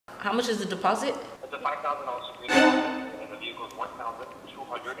How much is the deposit? It's a $5,000 security deposit, and the vehicle is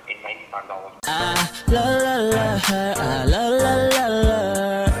 $1,295. La la la her, la la la la.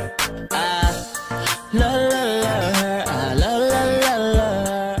 La la la her, la la la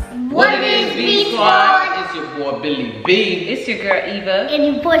la. What is B Squad? It's your boy Billy B. It's your girl Eva. And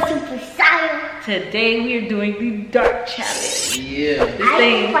your boy Super Saiyan. Today we are doing the Dart Challenge. Yeah. This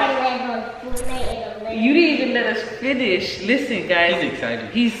thing. You didn't even let us finish. Listen, guys. He's excited.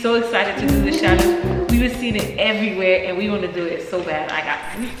 He's so excited to do this challenge. We were seeing it everywhere, and we want to do it so bad.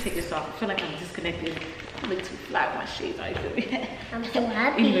 Let me take this off. I feel like I'm disconnected. I look too fly with my shades on. I'm so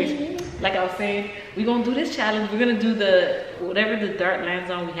happy. Anyways, like I was saying, we're gonna do this challenge. We're gonna do whatever the dart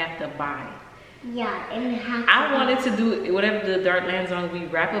lands on, we have to buy. Yeah, and I wanted to do whatever the dart lands on, we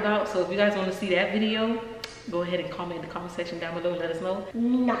rap about. So if you guys want to see that video, go ahead and comment in the comment section down below. Let us know.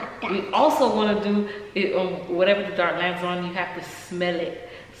 Not that. We also want to do it whatever the dart lands on, you have to smell it.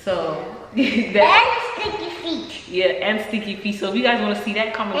 So and sticky feet. Yeah, and sticky feet. So if you guys want to see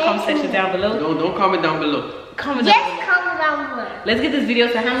that, comment in the comment section down below. Don't comment down below. Comment yes, down below. comment down below. Let's get this video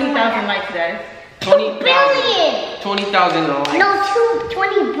to how many thousand likes, guys? 20,000. 20,000 likes. No,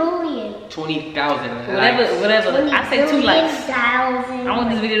 20 billion. 20,000 likes. Whatever. I say 2 likes. 20,000. I want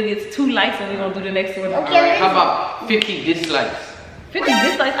this video to get 2 likes, and we're gonna do the next one. Okay. How about 50 dislikes? 50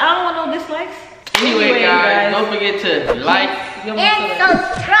 dislikes? I don't want no dislikes. Anyway, guys, don't forget to like And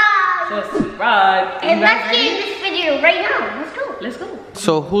subscribe. And let's get in this video right now. Let's go. Let's go.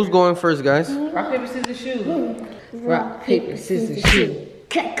 So who's going first, guys? Rock, paper, scissors, shoe. Rock, paper, scissors, shoe.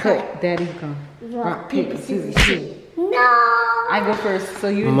 Cut. Daddy's gone. Rock, paper, scissors, shoe. No. I go first. So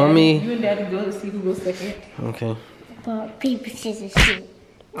you and Mommy. Daddy, go to see who goes second. Okay. Rock, paper, scissors, shoe. You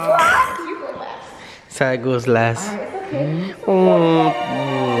go last. Side goes last. Alright,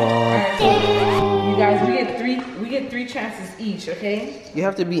 it's okay. You guys, we get three chances each, okay? You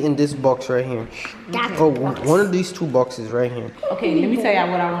have to be in this box right here. That's One of these 2 boxes right here. Okay, let me tell you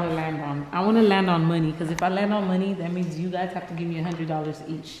what I want to land on. I want to land on money, because if I land on money, that means you guys have to give me $100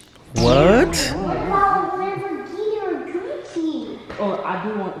 each. What? What about Lamborghini or Gucci? Or I do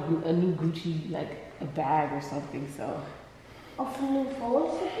want a new Gucci, like a bag or something, so. Of new phone or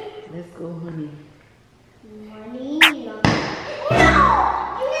something? Let's go money. Money. No! You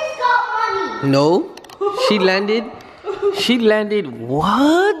just got money. No. She landed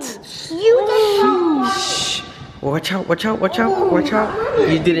what? You just got money. Shh. Watch out.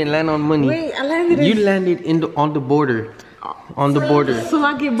 You didn't land on money. Wait, I landed You landed on the border. On the border. So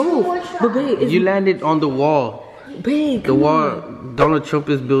I get both. But babe, You landed on the wall. babe, The wall Donald Trump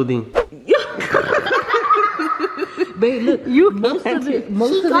is building. babe, look, most of it.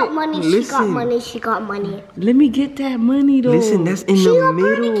 She got money. She got money. Let me get that money though. Listen, that's in the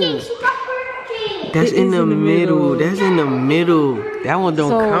middle. She got Burger King. That's in the middle. That's in the middle. That one don't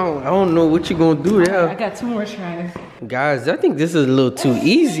So- count. I don't know what you gonna do I there. got 2 more tries. Guys, I think this is a little too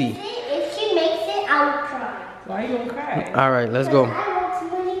easy. If she makes it, I will cry. Why you gonna cry? Alright, let's go. I want some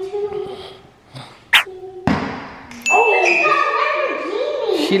money too. Oh, it's got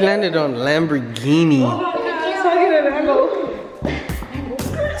Lamborghini. She landed on Lamborghini.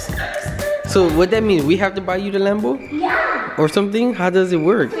 So what that mean? We have to buy you the Lambo? Yeah. Or something? How does it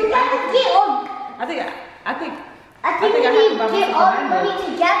work? We gotta get all. I think I think I we have to buy get myself a all the Lambo. money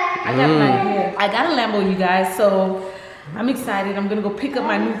together. I got a Lambo, you guys, so I'm excited. I'm gonna go pick up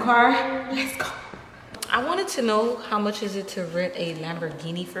my new car. Let's go. I wanted to know how much is it to rent a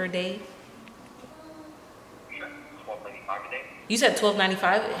Lamborghini for a day? Sure. $12.95 a day. You said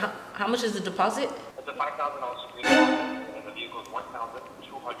 $12.95. How much is the deposit? It's a $5,000 security deposit, and the vehicle is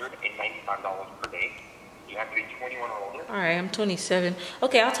 $1,295 per day. You have to be 21 or older. All right, I'm 27.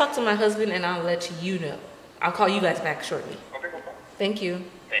 Okay, I'll talk to my husband and I'll let you know. I'll call you guys back shortly. Okay, no problem. Thank you.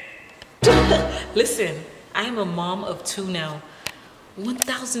 Okay. Listen, I am a mom of 2 now.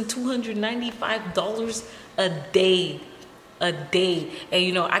 $1,295 a day. And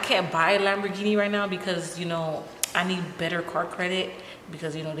you know, I can't buy a Lamborghini right now because, you know, I need better car credit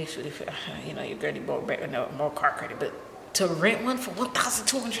because, you know, they should, you know, you're getting more car credit. But to rent one for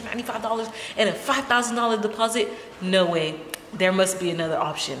 $1,295 and a $5,000 deposit, no way. There must be another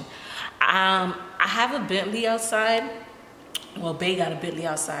option. I have a Bentley outside. Well, Bae got a Bentley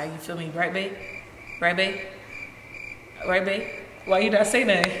outside. You feel me? Right, Bae? Right, Bae? Right, Bae? Why you not saying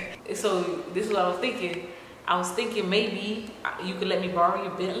that? So this is what I was thinking. I was thinking maybe you could let me borrow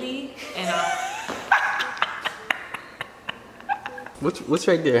your Bentley and What's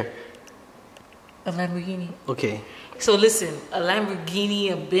right there? a Lamborghini. Okay. So listen, a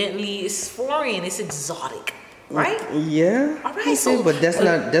Lamborghini, a Bentley, it's foreign, it's exotic, right? Yeah. All right, Okay, so but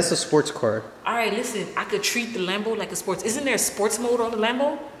that's a sports car. all right, listen, I could treat the Lambo like a sports. Isn't there a sports mode on the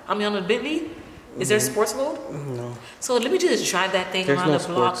Lambo? I mean, on the Bentley. Is there sports mode? No. So let me just drive that thing There's around no the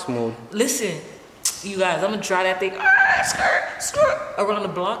block. sports mode. Listen, you guys, I'm gonna drive that thing around the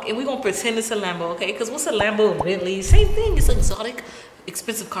block, and we're gonna pretend it's a Lambo, okay? Because what's a Lambo, a Bentley? Same thing. It's an exotic,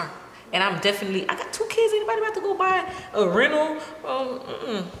 expensive car. And I got 2 kids. Anybody about to go buy a rental?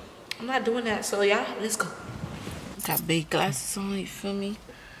 I'm not doing that. So yeah, let's go. Got big glasses on, you feel me?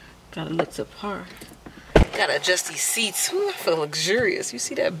 Gotta look the part. Gotta adjust these seats. Ooh, I feel luxurious. You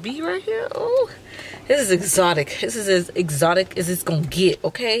see that B right here? Oh, this is exotic. This is as exotic as it's gonna get,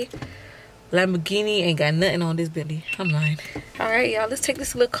 okay? Lamborghini ain't got nothing on this Bentley. I'm lying. All right, y'all, let's take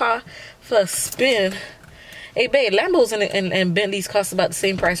this little car for a spin. Hey, babe, Lambos and Bentleys cost about the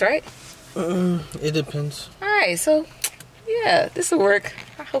same price, right? It depends. All right, so yeah, this will work.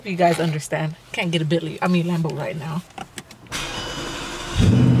 I hope you guys understand. Can't get a Lambo right now.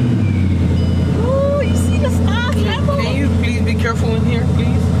 Can you please be careful in here,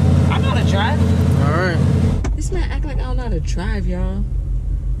 please? I know how to drive. Alright. This man act like I don't know how to drive, y'all.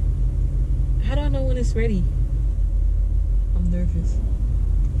 How do I know when it's ready? I'm nervous.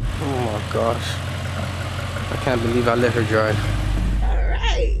 Oh my gosh. I can't believe I let her drive.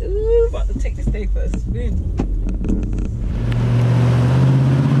 Alright. Ooh, about to take this thing for a spin.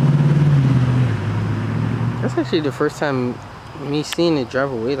 That's actually the first time me seeing it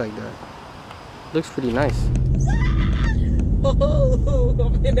drive away like that. Looks pretty nice. Oh,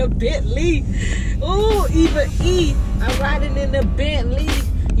 I'm in a Bentley. Oh, Eva E. I'm riding in a Bentley.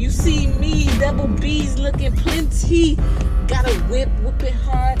 You see me, double B's looking plenty. Got a whip it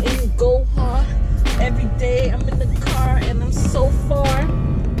hard and go hard. Every day I'm in the car and I'm so far.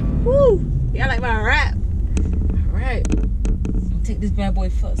 Woo! Y'all like my rap? Alright. I'm gonna take this bad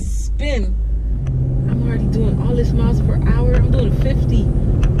boy for a spin. I'm already doing all this miles per hour. I'm doing 50.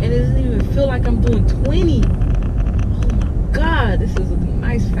 And it doesn't even feel like I'm doing 20. God, this is a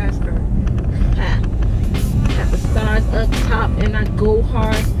nice fast car. Got the stars up top and I go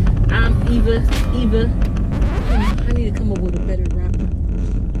hard. I'm Eva. I need to come up with a better rapper.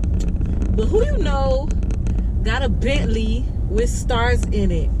 But who you know got a Bentley with stars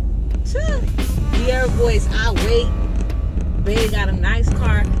in it? B.E.A.M voice, I wait. Babe got a nice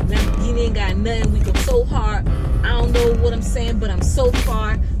car. Lamborghini ain't got nothing. We go so hard. I don't know what I'm saying, but I'm so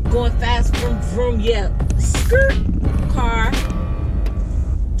far. Going fast, vroom, vroom, yeah. Skirt car.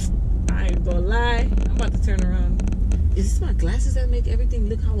 I ain't gonna lie. I'm about to turn around. Is this my glasses that make everything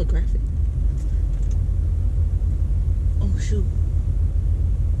look holographic? Oh, shoot.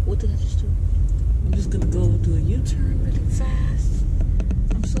 What did I just do? I'm just gonna go do a U-turn really fast.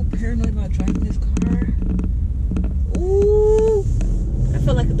 I'm so paranoid about driving this car. Ooh. I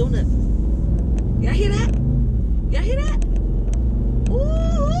feel like a donut. Y'all hear that? Y'all hear that?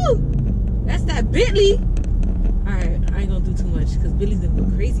 Ooh, that's that Bentley. All right, I ain't gonna do too much because Billy's gonna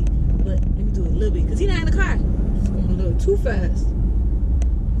go crazy. But let me do a little bit because he's not in the car. It's going a little too fast.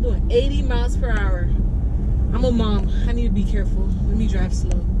 I'm doing 80 miles per hour. I'm a mom. I need to be careful. Let me drive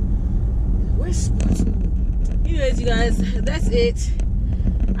slow. Where's sports mode? Anyways, you guys, that's it.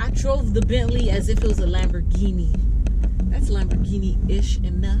 I drove the Bentley as if it was a Lamborghini. That's Lamborghini-ish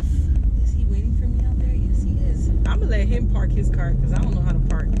enough. Is he waiting for me out there? Yes, he is. I'm gonna let him park his car because I don't know how to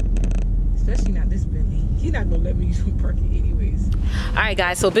park. Especially not this Bentley. He's not gonna let me park it anyways. Alright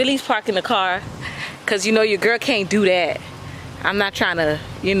guys, so Billy's parking the car because you know your girl can't do that. I'm not trying to,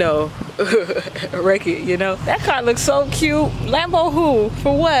 you know, wreck it, you know. That car looks so cute. Lambo who?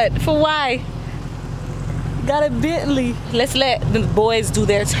 For what? For why? Got a Bentley. Let's let the boys do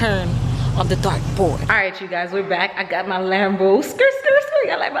their turn on the dartboard. Alright you guys, we're back. I got my Lambo. Skirt.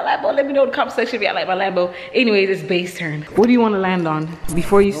 Y'all like my Lambo? Let me know in the comment section if y'all like my Lambo. Anyways, it's Bae's turn. What do you want to land on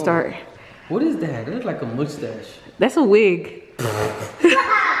before you start? What is that? It looks like a mustache. That's a wig.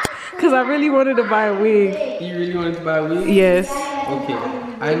 Because I really wanted to buy a wig. You really wanted to buy a wig? Yes. Okay.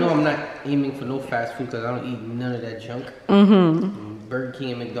 I know I'm not aiming for no fast food because I don't eat none of that junk. Burger King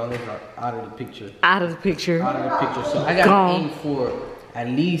and McDonald's are out of the picture. Out of the picture. Out of the picture. So I gotta aim for at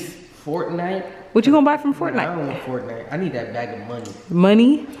least Fortnite. What you gonna buy from Fortnite? I don't want Fortnite. I need that bag of money.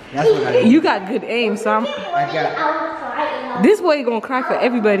 Money? That's what I need. You got good aim, so I got. this boy gonna cry for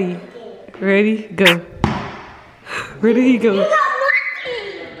everybody. Ready? Go. Where did he go?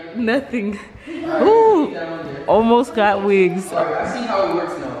 Nothing. Ooh, almost got wigs. I see how it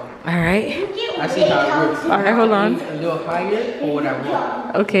works now. All right. I see how it works. All right, hold on. A little higher for what I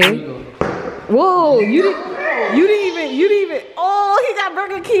want. Okay. Whoa, you didn't even. Oh, he got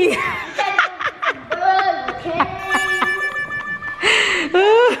Burger King.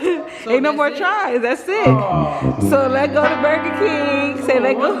 Ain't no more tries. That's it. So let go to Burger King. Say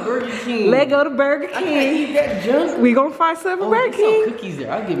let go. Burger King. Let go to Burger King. I can't eat that junk. We gonna find some Burger They King. sell cookies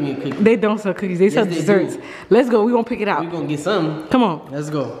there. I'll give me a cookie. They don't sell cookies. They sell Yes, they desserts. do. Let's go. We gonna pick it out. We gonna get some. Come on. Let's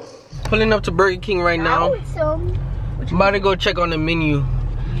go. Pulling up to Burger King right now. Some. I'm about to go check on the menu.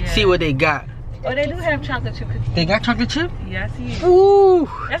 See what they got. Oh, they do have chocolate chip cookies. They got chocolate chip? Yeah, I see it. Ooh.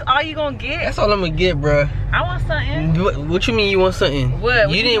 That's all you gonna get. That's all I'm gonna get, bruh. I want something. What you mean you want something? What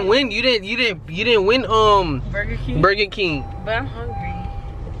You you didn't win. You didn't win Burger King. Burger King. But I'm hungry.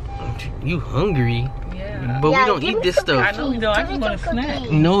 You hungry? Yeah. But Yeah, we don't give eat me this some stuff. I know we don't. I Give just me want a some snack.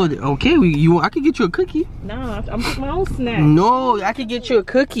 cookies. No, okay, I could get you a cookie. No, I'm picking my own snack. No, I could get you a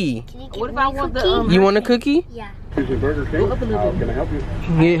cookie. Can you give What if me I a want the cookie? You want a cookie? Yeah. Go up a little bit.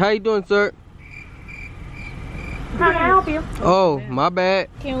 Yeah, how you doing, sir? How can I help you? Oh, my bad.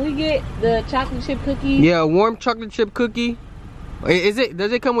 Can we get the chocolate chip cookie? Yeah, a warm chocolate chip cookie. Does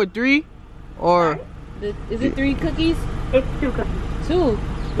it come with 3? Or Is it 3 cookies? It's 2 cookies. 2.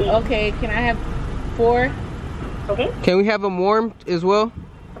 Okay, can I have 4? Okay. can we have them warm as well?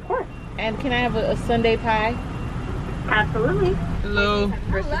 Of course. And can I have a sundae pie? Absolutely. Hello.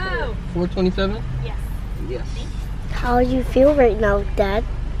 Hello. 427? Yes. Yes. How do you feel right now, Dad?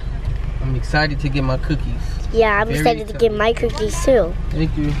 I'm excited to get my cookies. Yeah, I'm Very excited to get my cookies too.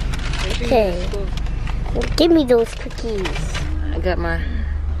 Thank you. Okay. Give me those cookies. I got my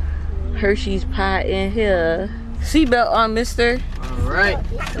Hershey's pie in here. Seatbelt on, mister. All right.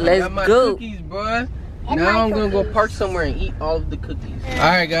 Let's got my go. cookies, bro. And Now my I'm gonna go cookies. park somewhere and eat all of the cookies. All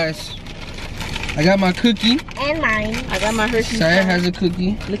right, guys. I got my cookie. And mine. I got my Hershey's Saya pie. has a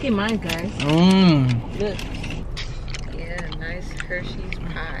cookie. Look at mine, guys. Mmm. Look. Yeah, nice Hershey's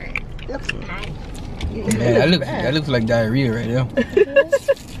pie. Looks nice. Man, that looks like diarrhea right there.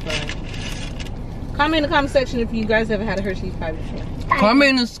 Comment in the comment section if you guys ever had a Hershey's pie before. Comment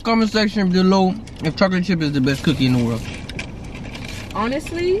in the comment section below if chocolate chip is the best cookie in the world.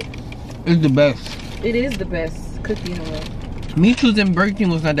 Honestly, It's the best. it is the best cookie in the world. Me choosing Burger King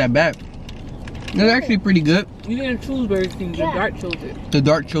was not that bad. It was actually pretty good. You didn't choose Burger King, the Yeah. Dart chose it. The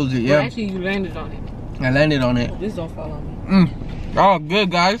dark chose it, Well, yeah. actually, you landed on it. I landed on it. This don't fall on me. Oh,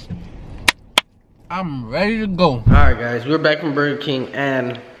 good, guys. I'm ready to go. All right, guys. We're back from Burger King,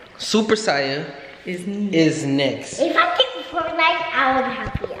 and Super Saya is next. If I get Fortnite, I will be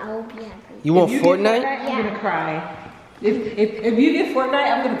happy. I will be happy. You want Fortnite? I'm gonna cry. If you get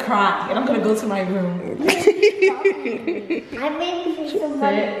Fortnite, I'm gonna cry and I'm gonna go to my room. I'm waiting for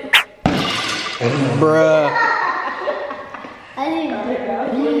somebody. Bruh. I didn't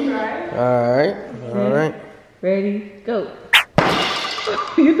All right. All right. Ready, go.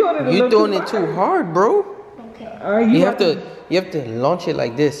 You're doing it. You're doing it too hard, bro. Okay. All right, You have to launch it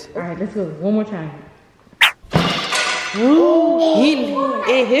like this. All right, let's go one more time.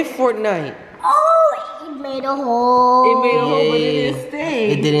 It hit Fortnite. Oh, it made a hole. It made a hole, but it Yeah. didn't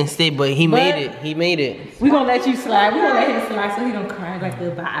stay. It didn't stay, but he made it. He made it. We gonna let you slide. We gonna let him slide so he don't cry like the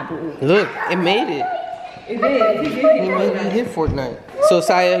Bible. Look, it made it. It did. He did He hit made it hit Fortnite. So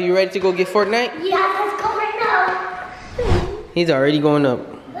Saya, you ready to go get Fortnite? Yeah, let's go right now. He's already going up.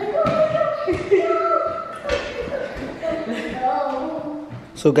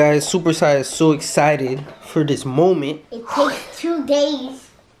 So guys, Super Saya is so excited for this moment. It takes 2 days.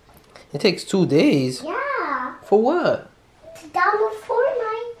 It takes 2 days. Yeah, For what? to download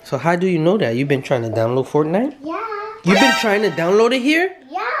Fortnite. So how do you know that? You've been trying to download Fortnite? Yeah, You've been trying to download it here?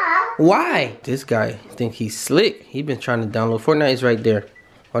 yeah. Why? This guy think he's slick. He been trying to download Fortnite. It's right there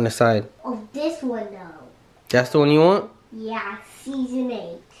on the side. Oh, this one though. That's the one you want? Yeah, season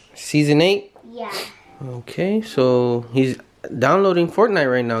 8. Season 8? Yeah. Okay, so he's downloading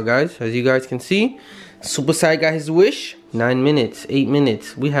Fortnite right now, guys. As you guys can see, Super Sai got his wish. 9 minutes, 8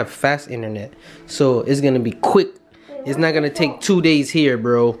 minutes. We have fast internet, so it's gonna be quick. It's not gonna take 2 days here,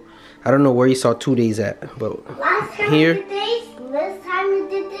 bro. I don't know where you saw 2 days at, but Last time here. we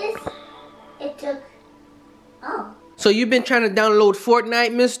did this, it took. Oh. So you've been trying to download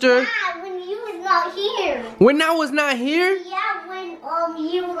Fortnite, mister? Yeah, when you was not here. When I was not here? Yeah, when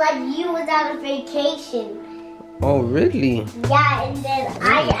you was out of vacation. Oh, really? Yeah, and then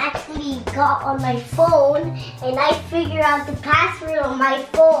I actually got on my phone and I figured out the password on my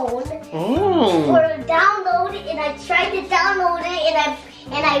phone for Oh. a download, and I tried to download it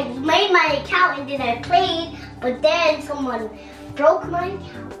and I made my account and then I played, but then someone broke my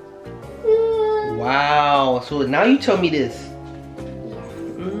account. Wow. So now you tell me this.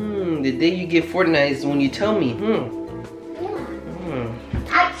 Yeah. The day you get Fortnite is when you tell me.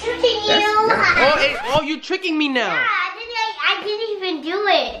 I'm tricking you. Oh, you tricking me now. Yeah, I didn't even do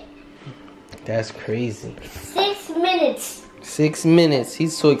it. That's crazy. 6 minutes. 6 minutes.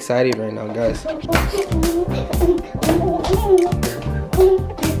 He's so excited right now, guys. And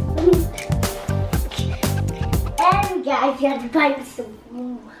guys, you have to buy me some,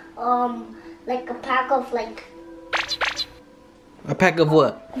 like a pack of like. A pack of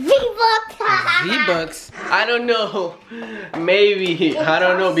what? V-Bucks. V-Bucks? I don't know. Maybe. I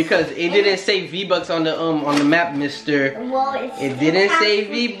don't know because it didn't say V-Bucks on the map, mister. Well, it didn't say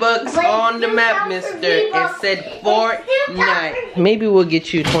V-Bucks on the map, mister. It said Fortnite. Maybe we'll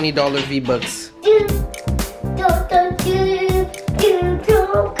get you $20 V-Bucks.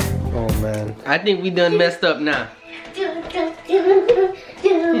 Oh man. I think we done messed up now. You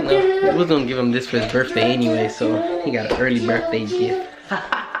know, we're gonna give him this for his birthday anyway, so he got an early birthday gift.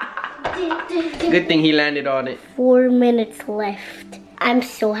 Good thing he landed on it. 4 minutes left. I'm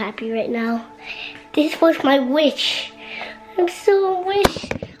so happy right now. This was my wish. I'm so my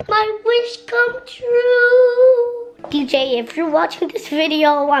wish come true. DJ, if you're watching this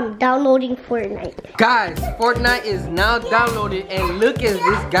video, I'm downloading Fortnite. Guys, Fortnite is now downloaded and look at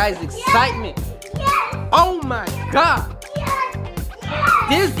this guy's excitement. Yes. Oh my god.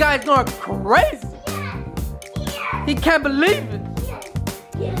 This guy's going crazy. He can't believe it.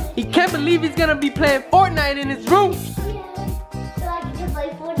 He can't believe he's gonna be playing Fortnite in his room. So I can just play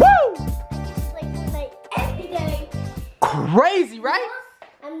Fortnite. Woo! Play Fortnite every day. Crazy, right?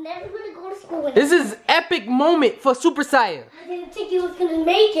 I'm never gonna go to school. This is epic moment for Super Saiyan. I didn't think he was gonna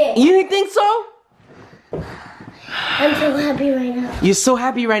make it. You didn't think so? I'm so happy right now. You're so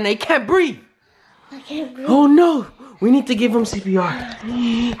happy right now. You can't breathe. I can't breathe. Oh no. We need to give him CPR.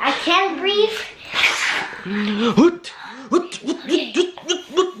 I can't breathe.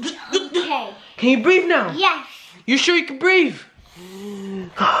 Okay. Can you breathe now? Yes. You sure you can breathe?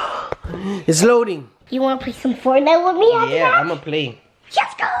 It's loading. You want to play some Fortnite with me after Yeah, that? I'm gonna play.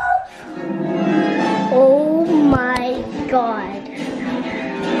 Let's go. Oh my god.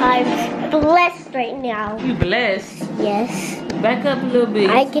 I'm blessed right now. You blessed. Yes. Back up a little bit.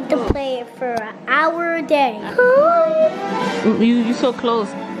 I get to play it for an hour a day. You so close.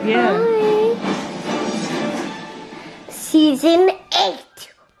 Yeah. Season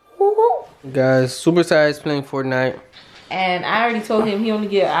 8. Woo. Guys, Super Saiyan is playing Fortnite. And I already told him he only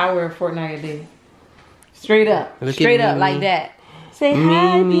get an hour of Fortnite a day. Straight up. Look Straight at up Mimi. like that. Say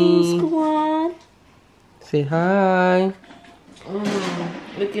hi, Mimi. B Squad. Say hi.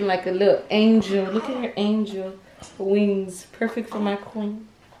 Looking like a little angel. Look at her angel wings. Perfect for my queen.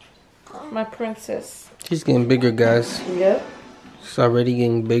 My princess. She's getting bigger, guys. Yep. She's already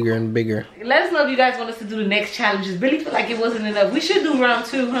getting bigger and bigger. Let us know if you guys want us to do the next challenges. Really feel like it wasn't enough. We should do round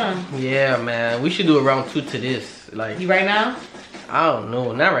 2, huh? Yeah, man. We should do a round 2 to this. Like, You right now? I don't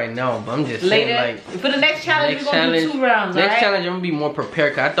know. Not right now, but I'm just Later. saying, like, For the next challenge, we're going to do 2 rounds, Next alright? challenge, I'm gonna be more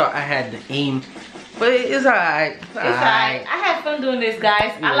prepared. Cause I thought I had the aim, but it's alright. It's alright. I had fun doing this,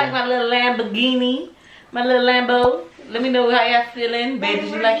 guys. Yeah. I like my little Lamborghini. My little Lambo. Let me know how y'all feeling. Babe,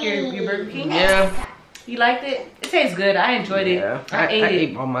 did you like your Burger King? Yeah. You liked it? It tastes good. I enjoyed it. Yeah. I ate it.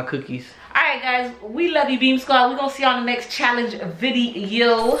 ate all my cookies. Alright, guys. We love you, Beam Squad. We're going to see y'all in the next challenge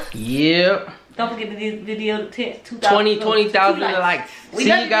video. Yep. Don't forget the video 20,000 likes. We See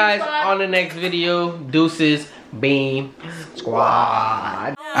love you you, guys Beam Squad. on the next video. Deuces. Beam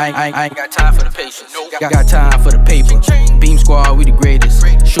Squad. I ain't got time for the patience. Got time for the paper. Beam Squad, we the greatest.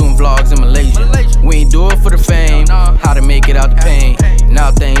 Shooting vlogs in Malaysia. We ain't do it for the